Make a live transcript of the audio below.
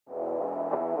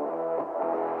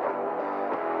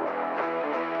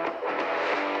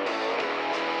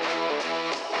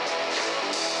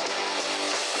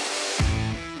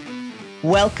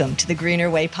Welcome to the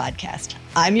Greener Way podcast.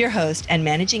 I'm your host and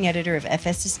managing editor of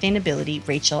FS Sustainability,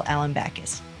 Rachel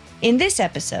Allen-Backus. In this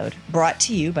episode, brought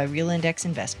to you by Realindex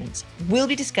Investments, we'll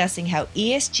be discussing how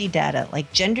ESG data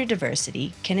like gender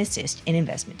diversity can assist in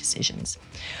investment decisions.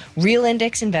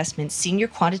 Realindex Investments Senior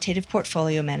Quantitative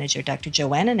Portfolio Manager Dr.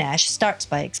 Joanna Nash starts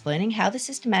by explaining how the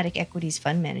systematic equities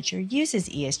fund manager uses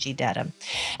ESG data,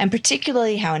 and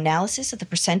particularly how analysis of the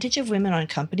percentage of women on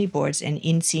company boards and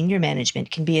in senior management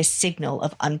can be a signal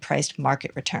of unpriced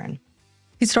market return.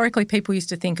 Historically, people used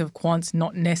to think of quants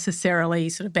not necessarily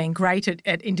sort of being great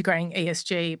at integrating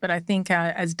ESG, but I think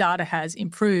as data has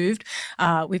improved,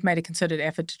 we've made a concerted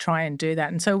effort to try and do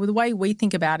that. And so the way we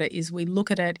think about it is we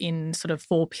look at it in sort of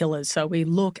four pillars. So we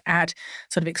look at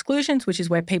sort of exclusions, which is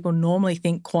where people normally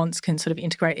think quants can sort of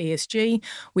integrate ESG.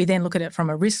 We then look at it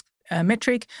from a risk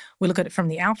metric. We look at it from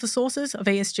the alpha sources of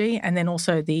ESG, and then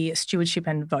also the stewardship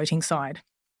and voting side.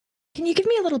 Can you give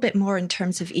me a little bit more in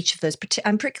terms of each of those?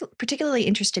 I'm particularly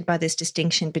interested by this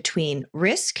distinction between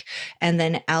risk and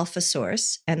then alpha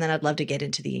source, and then I'd love to get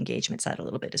into the engagement side a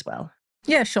little bit as well.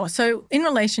 Yeah, sure. So in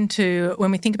relation to when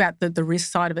we think about the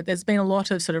risk side of it, there's been a lot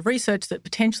of sort of research that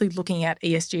potentially looking at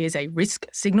ESG as a risk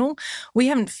signal. We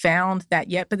haven't found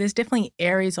that yet, but there's definitely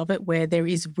areas of it where there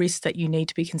is risk that you need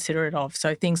to be considerate of.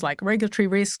 So things like regulatory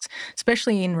risks,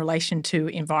 especially in relation to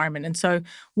environment. And so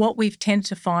what we've tended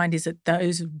to find is that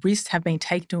those risks have been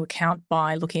taken into account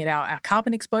by looking at our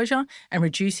carbon exposure and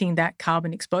reducing that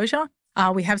carbon exposure.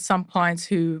 We have some clients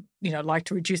who like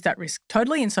to reduce that risk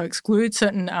totally, and so exclude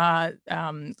certain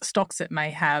stocks that may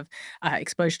have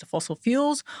exposure to fossil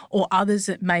fuels, or others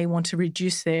that may want to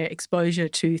reduce their exposure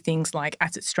to things like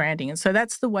asset stranding. And so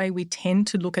that's the way we tend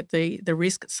to look at the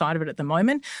risk side of it at the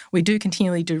moment. We do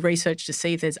continually do research to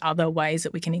see if there's other ways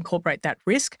that we can incorporate that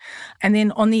risk. And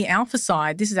then on the alpha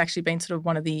side, this has actually been sort of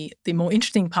one of the more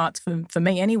interesting parts for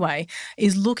me anyway,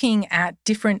 is looking at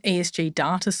different ESG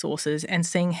data sources and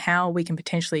seeing how we can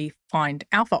potentially find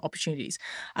alpha opportunities.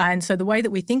 And so the way that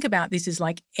we think about this is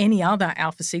like any other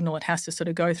alpha signal. It has to sort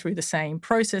of go through the same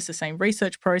process, the same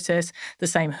research process, the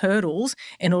same hurdles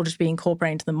in order to be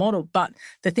incorporated into the model. But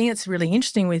the thing that's really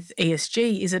interesting with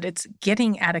ESG is that it's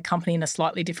getting at a company in a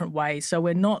slightly different way. So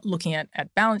we're not looking at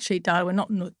balance sheet data, we're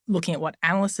not looking at what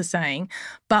analysts are saying,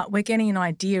 but we're getting an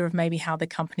idea of maybe how the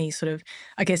company sort of,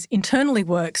 I guess, internally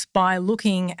works by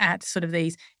looking at sort of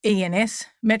these E&S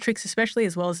metrics, especially,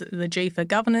 as well as the G for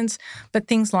governance, but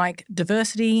things like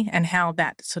diversity and how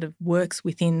that sort of works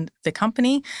within the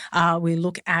company. We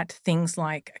look at things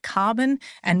like carbon,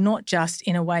 and not just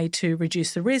in a way to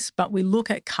reduce the risk, but we look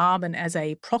at carbon as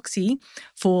a proxy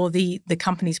for the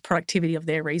company's productivity of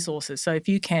their resources. So if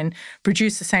you can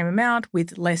produce the same amount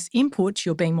with less input,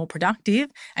 you're being more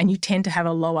productive and you tend to have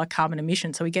a lower carbon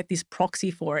emission. So we get this proxy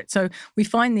for it. So we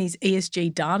find these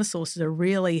ESG data sources are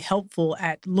really helpful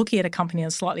at looking at a company in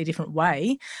a slightly different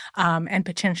way, and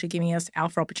potentially giving us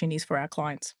alpha opportunities for our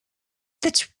clients.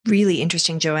 That's really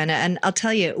interesting, Joanna. And I'll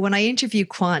tell you, when I interview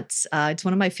quants, it's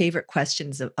one of my favorite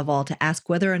questions of all to ask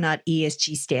whether or not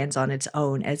ESG stands on its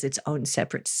own as its own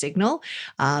separate signal,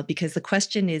 because the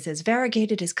question is as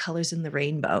variegated as colors in the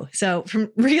rainbow. So from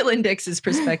Realindex's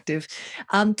perspective,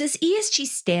 does ESG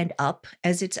stand up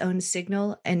as its own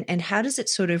signal? And how does it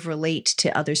sort of relate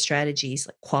to other strategies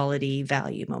like quality,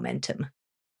 value, momentum?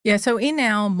 Yeah, so in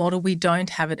our model, we don't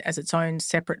have it as its own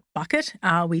separate bucket.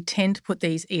 We tend to put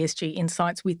these ESG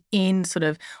insights within sort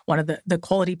of one of the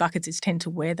quality buckets is tend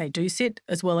to where they do sit,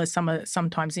 as well as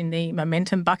sometimes in the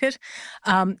momentum bucket.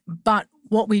 But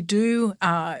what we do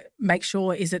make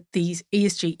sure is that these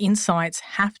ESG insights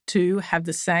have to have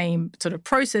the same sort of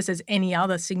process as any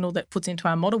other signal that puts into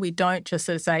our model. We don't just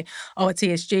sort of say, oh, it's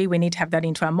ESG, we need to have that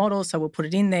into our model, so we'll put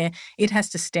it in there. It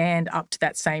has to stand up to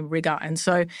that same rigor. And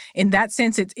so in that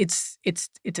sense, it's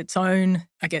its own,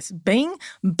 I guess, being,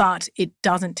 but it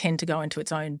doesn't tend to go into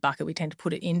its own bucket. We tend to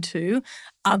put it into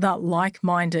other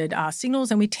like-minded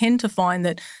signals, and we tend to find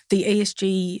that the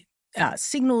ESG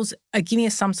signals are giving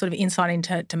us some sort of insight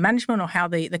into management or how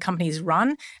the company is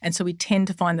run. And so we tend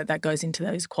to find that goes into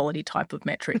those quality type of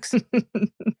metrics.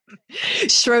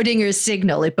 Schrodinger's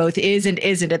signal, it both is and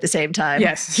isn't at the same time.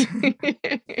 Yes.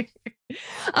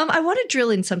 I want to drill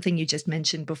in something you just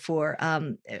mentioned before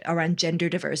around gender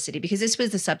diversity, because this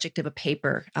was the subject of a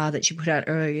paper that you put out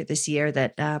earlier this year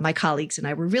that my colleagues and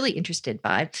I were really interested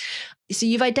by. So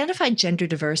you've identified gender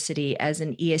diversity as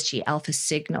an ESG alpha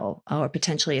signal or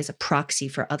potentially as a proxy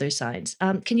for other signs.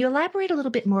 Can you elaborate a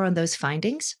little bit more on those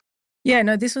findings? Yeah,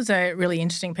 no, this was a really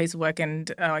interesting piece of work,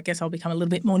 and I guess I'll become a little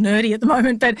bit more nerdy at the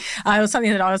moment, but it was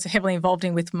something that I was heavily involved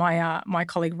in with my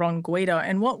colleague Ron Guido.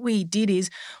 And what we did is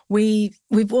we've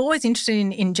always interested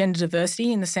in gender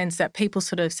diversity, in the sense that people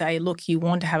sort of say, look, you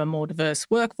want to have a more diverse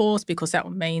workforce because that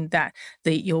will mean that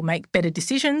you'll make better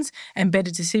decisions, and better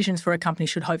decisions for a company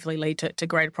should hopefully lead to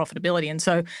greater profitability. And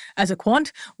so as a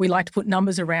quant, we like to put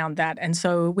numbers around that. And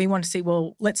so we want to see,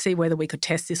 well, let's see whether we could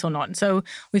test this or not. And so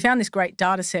we found this great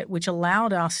data set which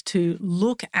allowed us to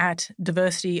look at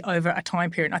diversity over a time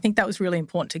period. And I think that was really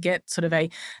important to get sort of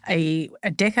a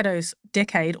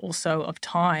decade or so of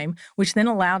time, which then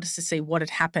allowed us to see what had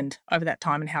happened over that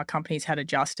time and how companies had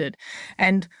adjusted.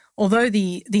 And although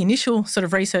the initial sort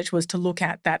of research was to look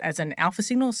at that as an alpha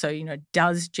signal, so,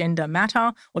 does gender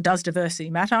matter or does diversity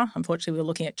matter? Unfortunately, we were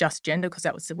looking at just gender because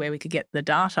that was where we could get the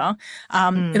data.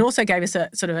 It also gave us a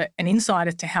sort of an insight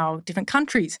as to how different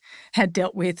countries had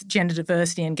dealt with gender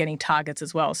diversity and getting targets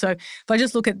as well. So if I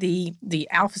just look at the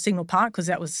alpha signal part, because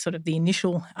that was sort of the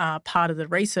initial part of the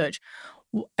research,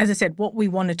 as I said, what we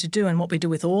wanted to do and what we do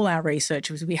with all our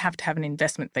research was we have to have an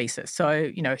investment thesis.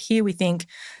 So, here we think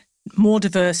more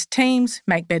diverse teams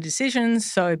make better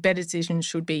decisions, so better decisions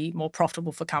should be more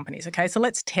profitable for companies. Okay, so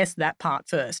let's test that part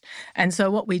first. And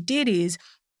so what we did is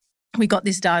we got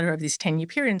this data over this 10-year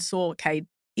period and saw, okay,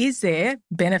 is there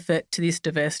benefit to this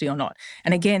diversity or not?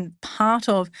 And again, part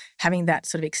of having that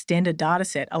sort of extended data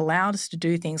set allowed us to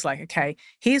do things like, okay,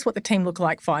 here's what the team looked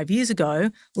like 5 years ago.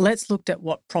 Let's look at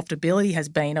what profitability has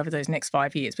been over those next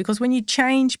 5 years. Because when you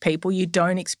change people, you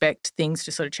don't expect things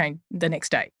to sort of change the next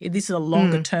day. This is a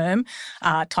longer term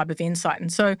type of insight.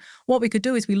 And so what we could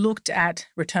do is we looked at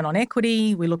return on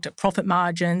equity, we looked at profit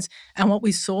margins, and what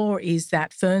we saw is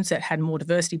that firms that had more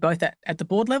diversity, both at the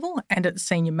board level and at the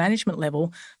senior management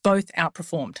level, both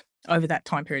outperformed over that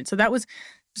time period. So that was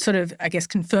sort of, I guess,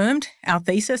 confirmed our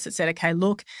thesis. It said, okay,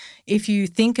 look, if you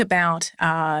think about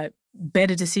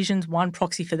better decisions, one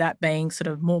proxy for that being sort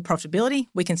of more profitability,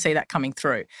 we can see that coming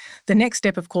through. The next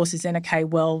step, of course, is then, okay,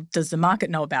 well, does the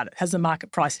market know about it? Has the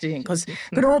market priced it in? Because it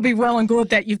could all be well and good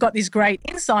that you've got this great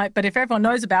insight, but if everyone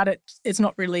knows about it, it's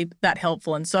not really that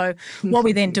helpful. And so what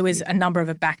we then do is a number of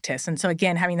a back test. And so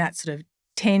again, having that sort of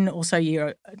 10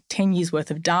 years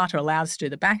worth of data allows us to do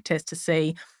the back test to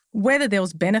see whether there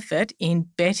was benefit in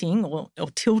betting or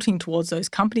tilting towards those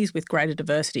companies with greater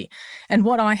diversity. And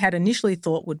what I had initially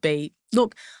thought would be,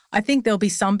 look, I think there'll be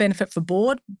some benefit for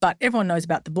board, but everyone knows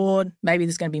about the board. Maybe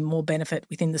there's going to be more benefit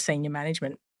within the senior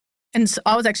management. And so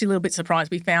I was actually a little bit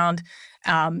surprised. We found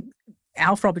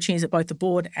alpha opportunities at both the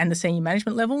board and the senior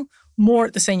management level, more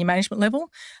at the senior management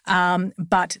level,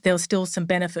 but there was still some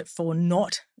benefit for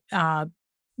not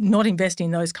investing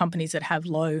in those companies that have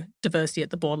low diversity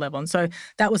at the board level. And so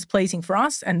that was pleasing for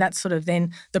us. And that's sort of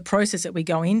then the process that we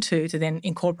go into to then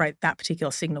incorporate that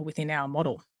particular signal within our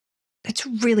model. That's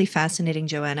really fascinating,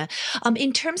 Joanna.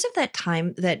 In terms of that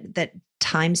time, that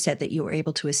time set that you were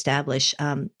able to establish,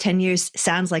 10 years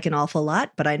sounds like an awful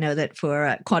lot, but I know that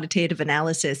for quantitative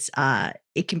analysis,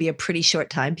 it can be a pretty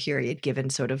short time period given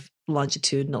sort of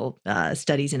longitudinal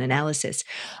studies and analysis.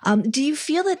 Do you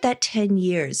feel that 10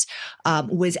 years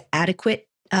was adequate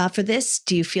for this?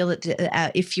 Do you feel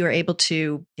that if you're able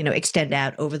to, extend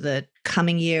out over the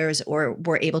coming years, or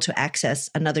were able to access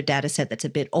another data set that's a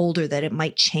bit older, that it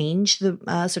might change the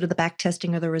sort of the back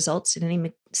testing or the results in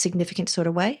any significant sort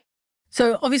of way?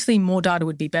 So obviously more data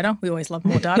would be better. We always love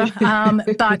more data.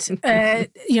 But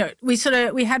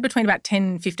we had between about 10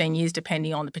 and 15 years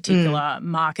depending on the particular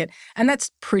market. And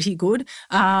that's pretty good.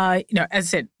 As I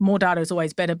said, more data is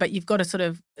always better, but you've got to sort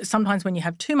of, sometimes when you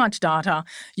have too much data,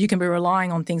 you can be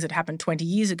relying on things that happened 20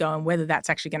 years ago, and whether that's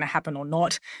actually going to happen or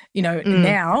not,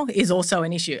 now is also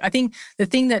an issue. I think the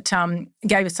thing that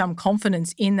gave us some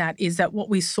confidence in that is that what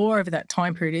we saw over that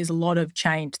time period is a lot of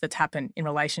change that's happened in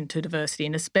relation to diversity,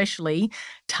 and especially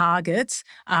targets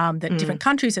that different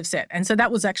countries have set. And so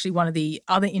that was actually one of the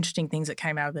other interesting things that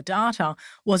came out of the data,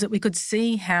 was that we could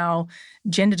see how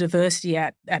gender diversity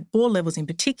at board levels in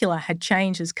particular had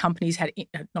changed as countries had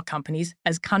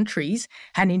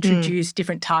introduced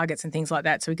different targets and things like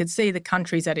that. So we could see the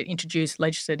countries that had introduced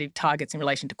legislative targets in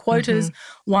relation to quotas,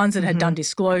 ones that had done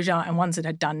disclosure and ones that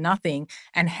had done nothing,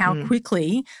 and how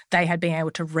quickly they had been able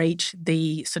to reach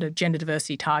the sort of gender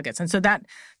diversity targets. And so that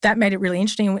made it really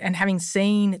interesting. And having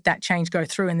seen that change go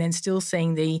through and then still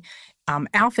seeing the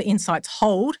alpha insights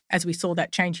hold as we saw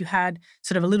that change, you had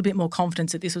sort of a little bit more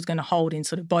confidence that this was going to hold in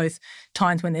sort of both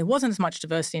times when there wasn't as much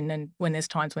diversity and then when there's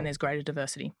times when there's greater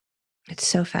diversity. It's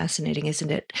so fascinating,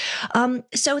 isn't it?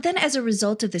 So then as a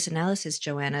result of this analysis,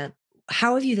 Joanna,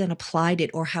 how have you then applied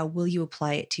it, or how will you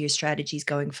apply it to your strategies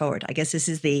going forward? I guess this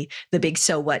is the big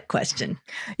so what question.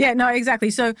 Yeah, no,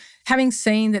 exactly. So having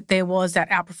seen that there was that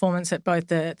outperformance at both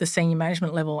the senior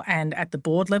management level and at the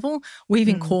board level, we've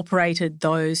incorporated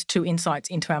those two insights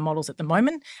into our models at the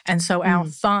moment. And so our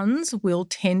funds will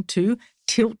tend to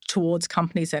tilt towards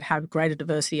companies that have greater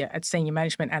diversity at senior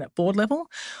management and at board level.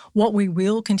 What we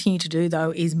will continue to do,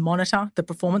 though, is monitor the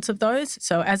performance of those.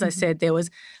 So as I said, there was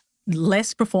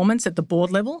less performance at the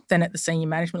board level than at the senior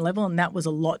management level. And that was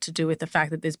a lot to do with the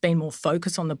fact that there's been more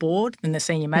focus on the board than the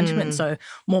senior management. And so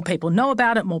more people know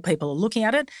about it, more people are looking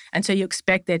at it. And so you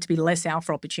expect there to be less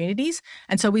alpha opportunities.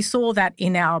 And so we saw that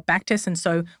in our backtest. And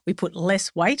so we put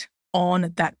less weight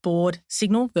on that board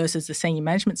signal versus the senior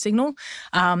management signal.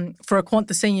 For a quant,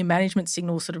 the senior management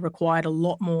signal sort of required a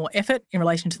lot more effort in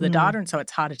relation to the data, and so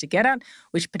it's harder to get at,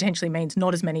 which potentially means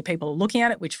not as many people are looking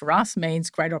at it, which for us means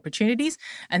greater opportunities.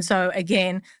 And so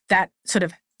again, that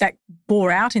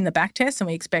bore out in the back test, and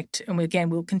we expect, and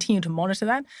we'll continue to monitor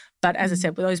that. But as I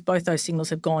said, both those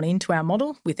signals have gone into our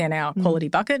model within our quality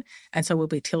bucket, and so we'll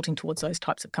be tilting towards those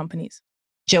types of companies.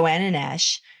 Joanna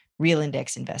Nash,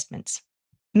 Realindex Investments.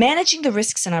 Managing the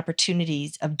risks and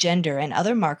opportunities of gender and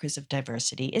other markers of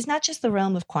diversity is not just the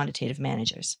realm of quantitative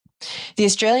managers. The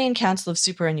Australian Council of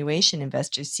Superannuation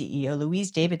Investors CEO Louise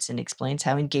Davidson explains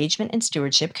how engagement and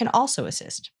stewardship can also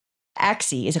assist.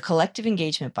 ACSI is a collective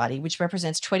engagement body which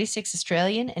represents 26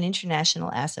 Australian and international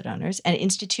asset owners and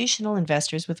institutional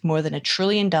investors with more than $1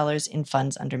 trillion in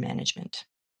funds under management.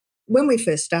 When we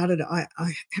first started, I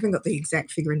haven't got the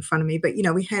exact figure in front of me, but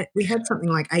we had something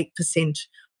like 8%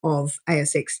 of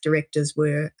ASX directors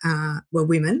were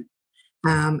women,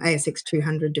 ASX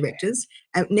 200 directors.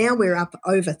 Now we're up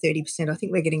over 30%. I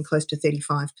think we're getting close to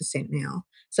 35% now.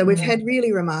 So we've had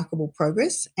really remarkable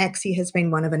progress. ACSI has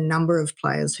been one of a number of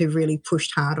players who've really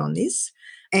pushed hard on this.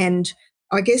 And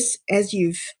I guess as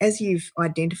you've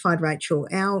identified, Rachel,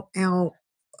 our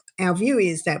view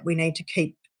is that we need to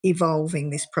keep evolving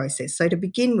this process. So to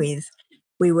begin with,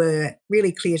 we were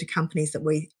really clear to companies that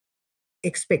we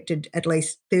expected at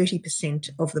least 30%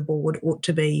 of the board ought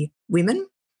to be women.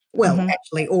 Well,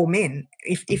 actually, or men,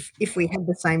 if we had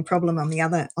the same problem on the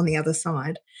other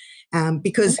side,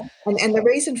 because and the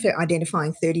reason for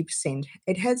identifying 30%,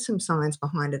 it had some science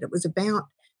behind it. It was about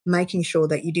making sure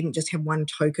that you didn't just have one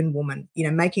token woman.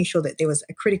 Making sure that there was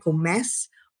a critical mass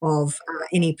of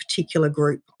any particular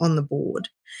group on the board.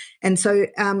 And so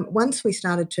once we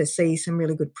started to see some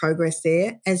really good progress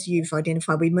there, as you've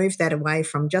identified, we moved that away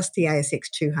from just the ASX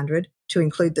 200 to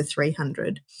include the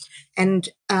 300. And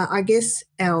I guess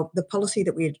the policy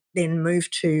that we then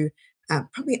moved to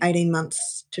probably 18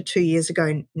 months to 2 years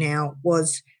ago now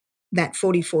was that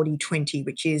 40-40-20,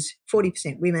 which is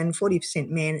 40% women, 40%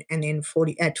 men, and then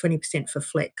 20% for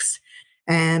flex.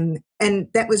 And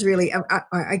that was really,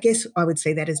 I guess I would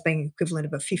see that as being equivalent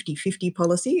of a 50-50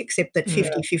 policy, except that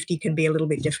 50-50 can be a little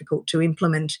bit difficult to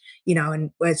implement,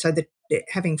 and so that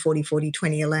having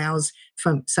 40-40-20 allows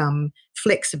for some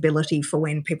flexibility for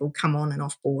when people come on and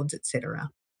off boards, et cetera.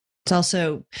 It's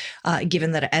also,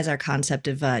 given that as our concept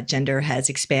of gender has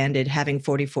expanded, having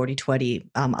 40-40-20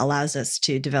 allows us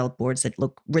to develop boards that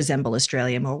resemble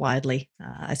Australia more widely.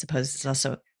 I suppose it's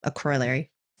also a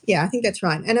corollary. Yeah, I think that's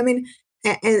right. And I mean,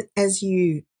 as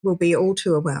you will be all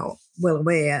too well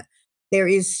aware, there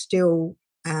is still,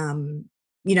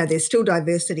 there's still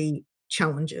diversity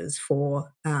challenges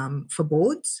for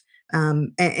boards,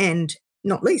 and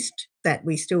not least that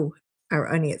we still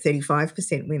are only at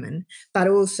 35% women, but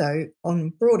also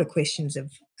on broader questions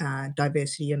of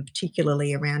diversity, and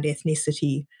particularly around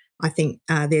ethnicity. I think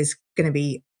there's going to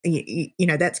be,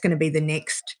 that's going to be the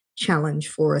next challenge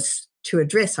for us to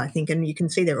address, I think, and you can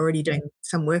see they're already doing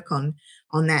some work on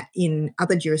that in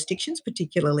other jurisdictions,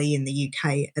 particularly in the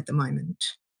UK at the moment.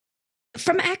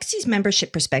 From ACSI's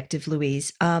membership perspective,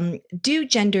 Louise, do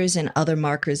genders and other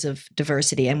markers of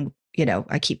diversity, and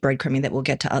I keep breadcrumbing that we'll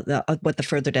get to what the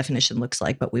further definition looks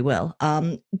like, but we will.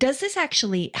 Why does this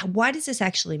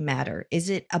actually matter? Is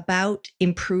it about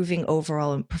improving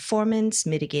overall performance,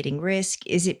 mitigating risk?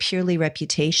 Is it purely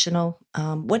reputational?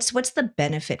 What's the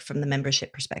benefit from the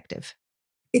membership perspective?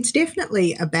 It's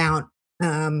definitely about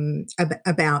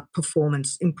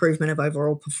performance, improvement of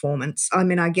overall performance. I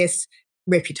mean, I guess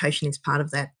reputation is part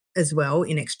of that as well,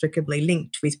 inextricably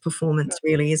linked with performance,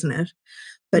 really, isn't it?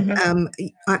 But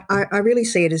I really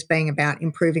see it as being about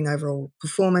improving overall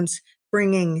performance,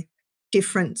 bringing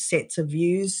different sets of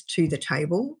views to the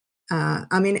table.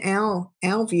 I mean, our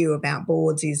view about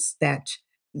boards is that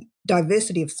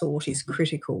diversity of thought is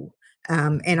critical,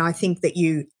 and I think that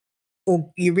you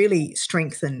really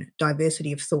strengthen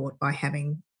diversity of thought by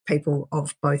having people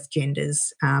of both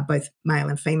genders, both male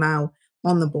and female,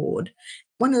 on the board.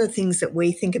 One of the things that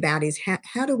we think about is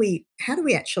how do we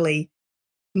actually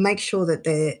make sure that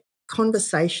the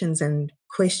conversations and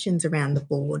questions around the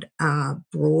board are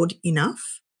broad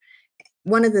enough.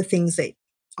 One of the things that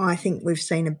I think we've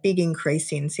seen a big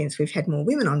increase in since we've had more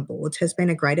women on boards has been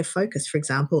a greater focus, for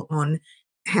example, on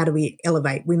how do we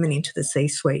elevate women into the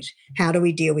C-suite? How do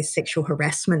we deal with sexual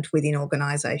harassment within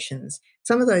organisations?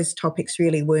 Some of those topics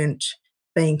really weren't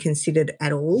being considered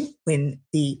at all when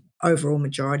the overall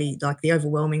majority, like the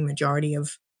overwhelming majority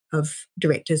of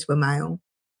directors were male.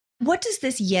 What does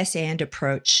this yes and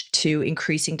approach to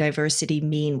increasing diversity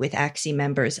mean with ACSI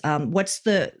members? What's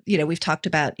the, we've talked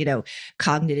about,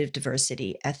 cognitive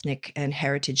diversity, ethnic and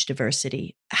heritage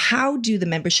diversity. How do the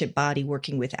membership body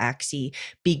working with ACSI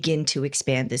begin to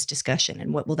expand this discussion,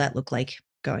 and what will that look like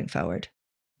going forward?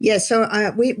 Yeah, so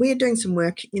we're doing some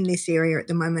work in this area at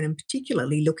the moment, and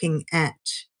particularly looking at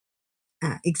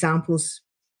examples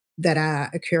that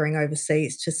are occurring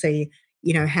overseas to see,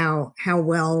 how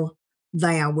well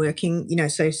they are working.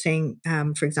 So seeing,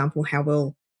 for example, how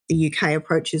well the UK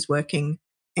approach is working,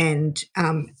 and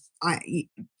I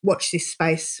watch this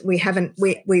space. We haven't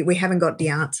got the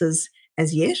answers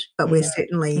as yet, but we're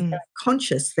certainly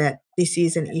conscious that this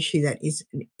is an issue that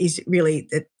is really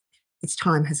that its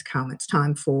time has come. It's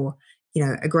time for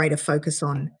a greater focus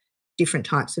on different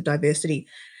types of diversity.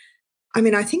 I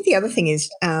mean, I think the other thing is,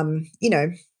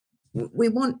 we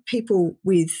want people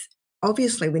with,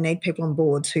 obviously we need people on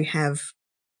boards who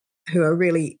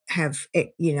really have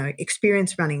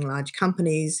experience running large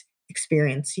companies,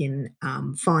 experience in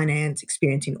finance,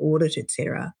 experience in audit,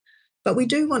 etc. But we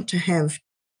do want to have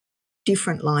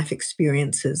different life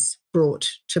experiences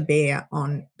brought to bear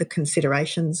on the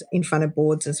considerations in front of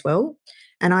boards as well.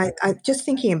 And I just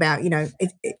thinking about,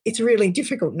 it's a really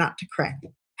difficult nut to crack,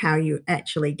 how you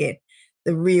actually get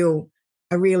a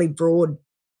really broad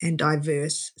and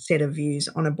diverse set of views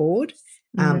on a board.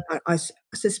 I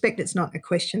suspect it's not a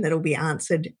question that will be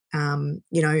answered,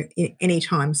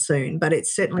 anytime soon, but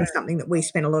it's certainly something that we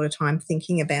spend a lot of time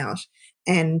thinking about.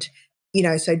 And,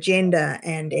 so gender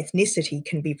and ethnicity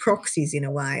can be proxies in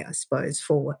a way, I suppose,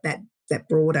 for that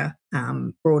broader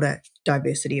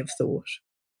diversity of thought.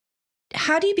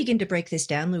 How do you begin to break this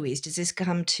down, Louise? Does this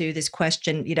come to this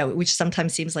question, which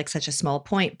sometimes seems like such a small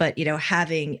point, but,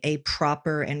 having a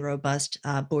proper and robust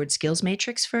board skills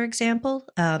matrix, for example,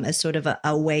 as sort of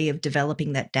a way of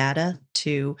developing that data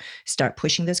to start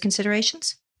pushing those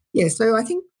considerations? Yeah, so I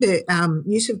think the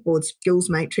use of board skills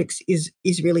matrix is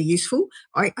really useful.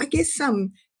 I guess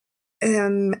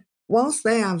whilst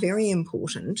they are very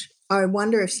important, I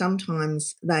wonder if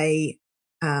sometimes they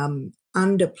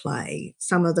underplay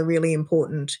some of the really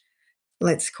important,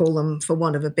 let's call them, for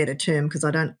want of a better term, because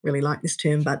I don't really like this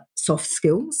term, but soft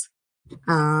skills.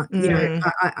 I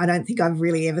don't think I've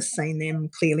really ever seen them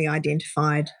clearly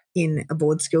identified in a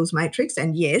board skills matrix,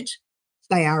 and yet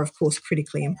they are, of course,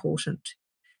 critically important.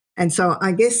 And so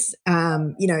I guess,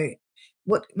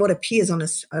 what appears on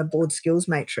a board skills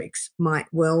matrix might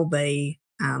well be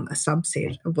a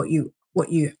subset of what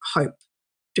you hope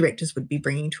directors would be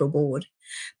bringing to a board.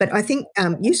 But I think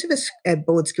use of a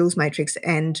board skills matrix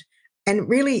and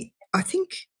really, I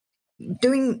think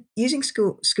using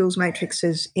skills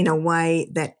matrices in a way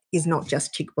that is not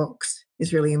just tick box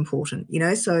is really important.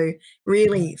 So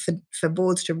really for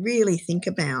boards to really think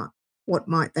about what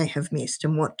might they have missed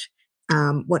and what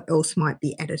else might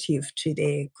be additive to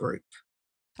their group.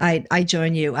 I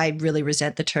join you. I really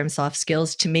resent the term soft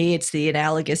skills. To me, it's the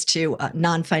analogous to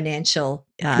non-financial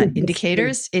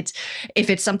indicators. If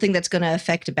it's something that's going to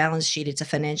affect a balance sheet, it's a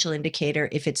financial indicator.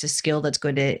 If it's a skill that's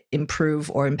going to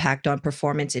improve or impact on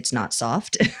performance, it's not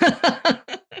soft.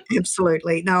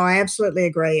 Absolutely. No, I absolutely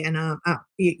agree. And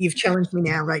you've challenged me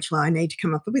now, Rachel. I need to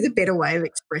come up with a better way of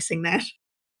expressing that.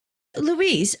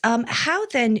 Louise, how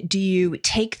then do you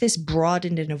take this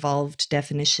broadened and evolved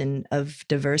definition of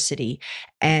diversity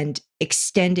and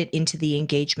extend it into the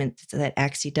engagement that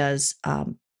ACSI does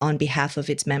on behalf of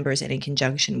its members and in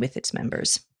conjunction with its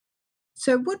members?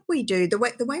 So what we do, the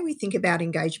way we think about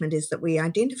engagement is that we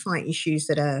identify issues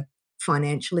that are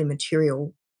financially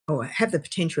material or have the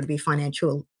potential to be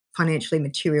financially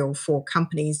material for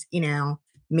companies in our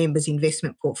members'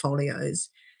 investment portfolios.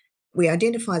 We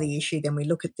identify the issue, then we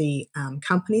look at the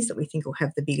companies that we think will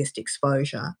have the biggest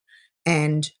exposure,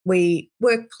 and we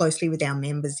work closely with our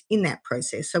members in that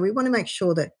process. So we want to make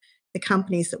sure that the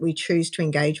companies that we choose to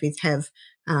engage with have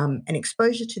an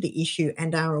exposure to the issue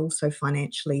and are also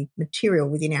financially material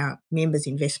within our members'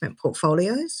 investment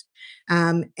portfolios.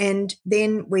 And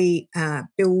then we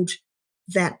build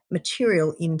that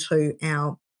material into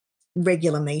our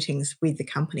regular meetings with the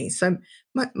companies. So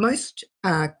most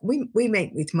we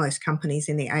meet with most companies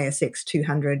in the ASX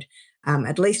 200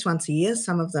 at least once a year.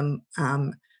 Some of them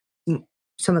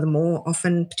more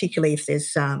often, particularly if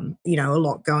there's a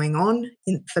lot going on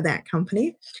for that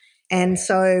company. And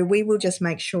so we will just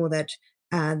make sure that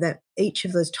that each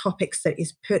of those topics that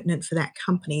is pertinent for that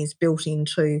company is built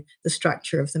into the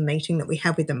structure of the meeting that we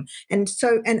have with them. And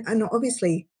so, and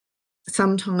obviously,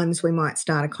 sometimes we might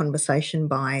start a conversation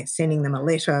by sending them a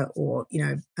letter, or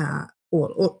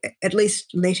or at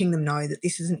least letting them know that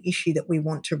this is an issue that we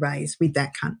want to raise with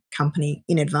that company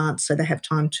in advance, so they have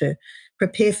time to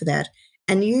prepare for that.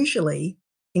 And usually,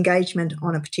 engagement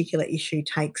on a particular issue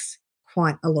takes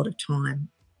quite a lot of time.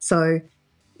 So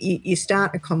you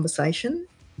start a conversation,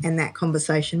 and that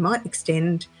conversation might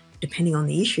extend, depending on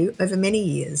the issue, over many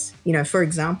years. For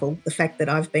example, the fact that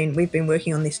we've been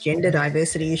working on this gender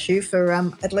diversity issue for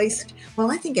at least,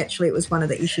 I think actually it was one of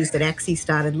the issues that AXI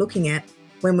started looking at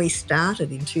when we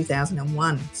started in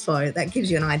 2001. So that gives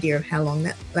you an idea of how long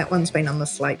that one's been on the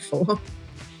slate for.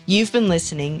 You've been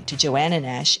listening to Joanna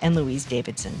Nash and Louise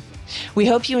Davidson. We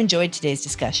hope you enjoyed today's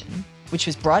discussion, which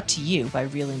was brought to you by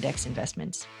Realindex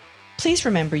Investments. Please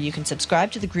remember you can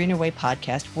subscribe to the Greener Way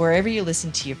podcast wherever you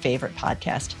listen to your favorite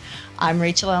podcast. I'm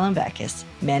Rachel Allen-Backus,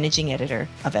 Managing Editor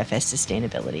of FS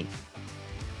Sustainability.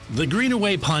 The Greener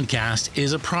Way podcast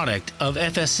is a product of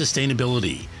FS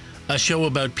Sustainability, a show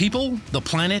about people, the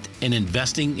planet, and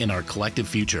investing in our collective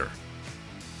future.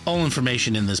 All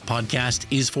information in this podcast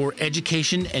is for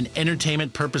education and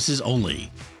entertainment purposes only.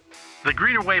 The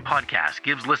Greener Way podcast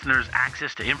gives listeners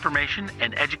access to information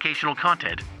and educational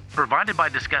content provided by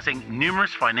discussing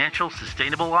numerous financial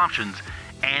sustainable options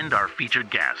and our featured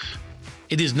guests.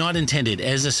 It is not intended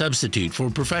as a substitute for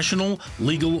professional,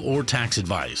 legal, or tax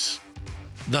advice.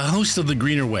 The hosts of The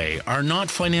Greener Way are not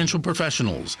financial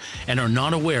professionals and are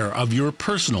not aware of your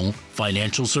personal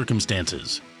financial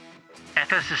circumstances.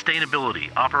 FS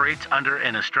Sustainability operates under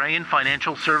an Australian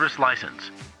Financial Service License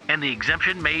and the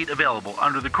exemption made available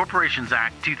under the Corporations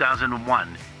Act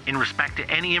 2001 in respect to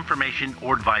any information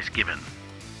or advice given.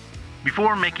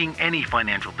 Before making any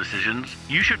financial decisions,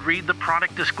 you should read the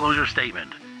product disclosure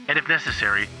statement and, if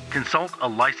necessary, consult a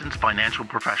licensed financial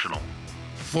professional.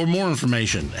 For more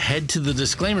information, head to the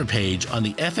disclaimer page on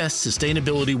the FS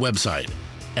Sustainability website,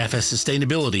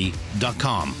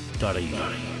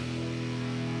 fssustainability.com.au.